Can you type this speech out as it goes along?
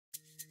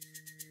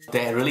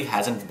There really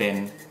hasn't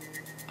been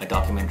a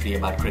documentary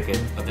about cricket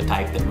of the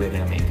type that we're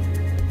going to make.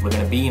 We're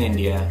going to be in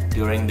India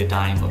during the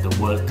time of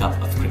the World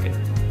Cup of Cricket,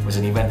 which is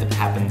an event that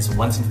happens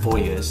once in 4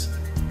 years.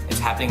 It's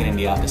happening in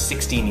India after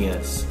 16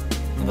 years.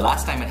 And the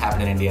last time it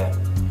happened in India,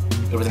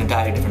 it was an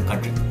entirely different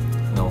country.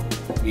 You know,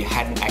 we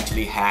hadn't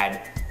actually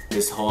had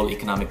this whole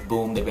economic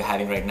boom that we're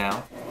having right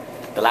now.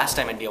 The last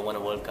time India won a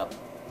World Cup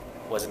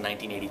was in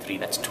 1983.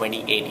 That's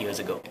 28 years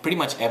ago. Pretty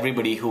much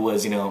everybody who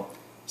was,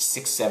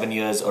 6, 7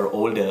 years or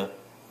older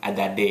at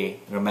that day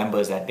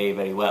remembers that day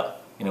very well.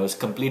 It was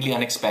completely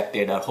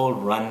unexpected. Our whole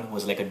run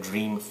was like a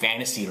dream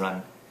fantasy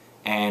run,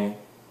 and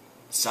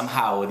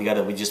somehow or the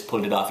other we just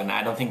pulled it off, and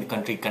I don't think the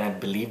country kind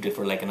of believed it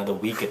for like another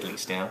week at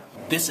least.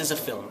 This is a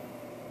film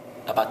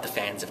about the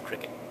fans of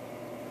cricket,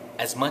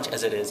 as much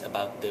as it is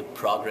about the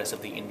progress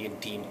of the Indian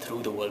team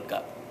through the World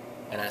Cup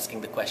and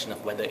asking the question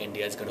of whether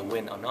India is going to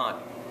win or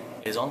not.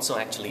 It is also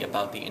actually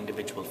about the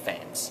individual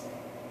fans,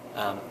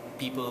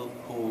 people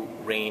who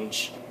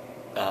range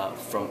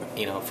from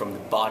the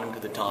bottom to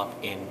the top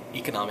in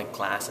economic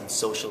class and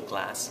social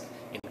class,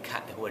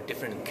 who are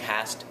different in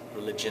caste,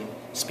 religion,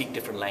 speak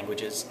different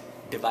languages,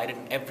 divided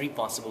in every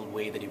possible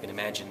way that you can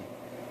imagine,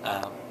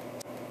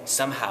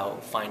 somehow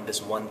find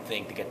this one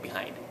thing to get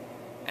behind.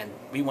 And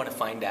we want to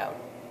find out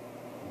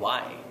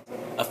why.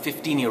 A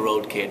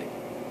 15-year-old kid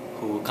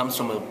who comes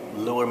from a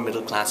lower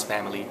middle class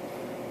family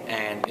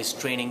and is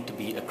training to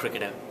be a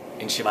cricketer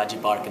in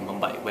Shivaji Park in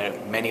Mumbai, where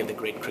many of the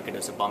great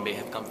cricketers of Bombay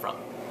have come from.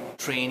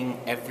 Training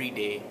every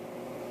day,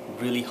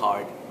 really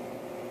hard.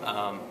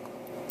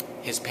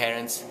 His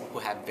parents, who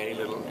have very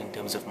little in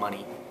terms of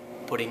money,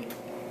 putting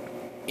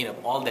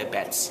all their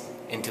bets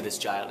into this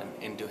child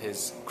and into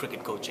his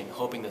cricket coaching,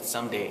 hoping that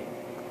someday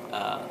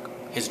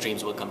his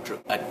dreams will come true.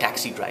 A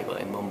taxi driver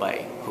in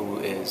Mumbai who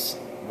is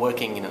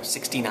working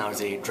 16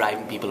 hours a day,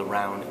 driving people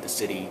around the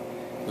city,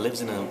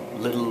 lives in a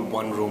little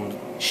one-room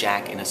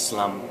shack in a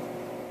slum,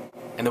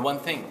 and the one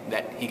thing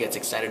that he gets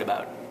excited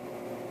about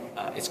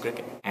is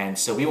cricket. And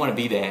so we want to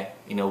be there,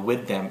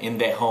 with them, in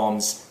their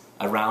homes,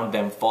 around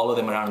them, follow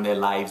them around their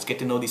lives, get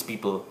to know these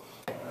people.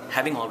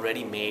 Having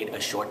already made a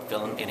short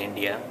film in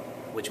India,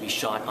 which we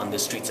shot on the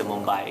streets of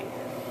Mumbai,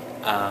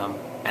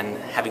 and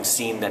having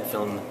seen that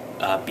film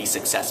be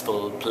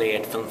successful, play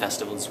at film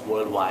festivals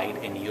worldwide,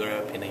 in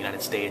Europe, in the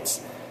United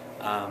States,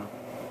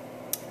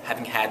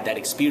 having had that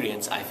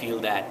experience, I feel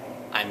that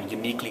I'm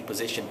uniquely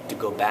positioned to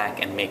go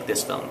back and make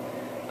this film.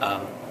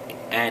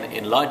 And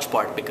in large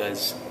part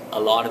because a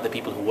lot of the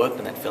people who worked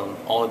on that film,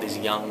 all of these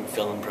young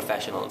film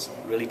professionals,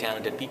 really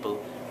talented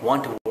people,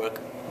 want to work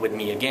with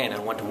me again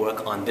and want to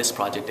work on this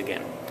project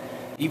again.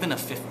 Even a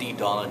 $50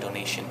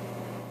 donation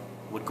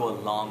would go a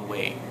long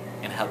way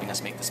in helping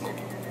us make this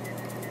movie.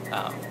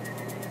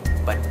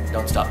 But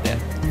don't stop there.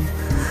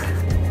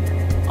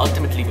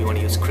 Ultimately, we want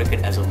to use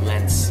cricket as a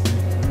lens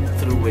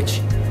through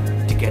which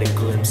to get a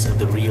glimpse of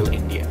the real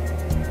India,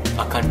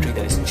 a country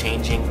that is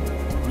changing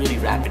really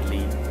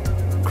rapidly,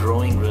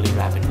 growing really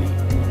rapidly,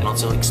 and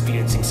also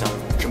experiencing some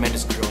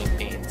tremendous growing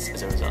pains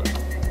as a result.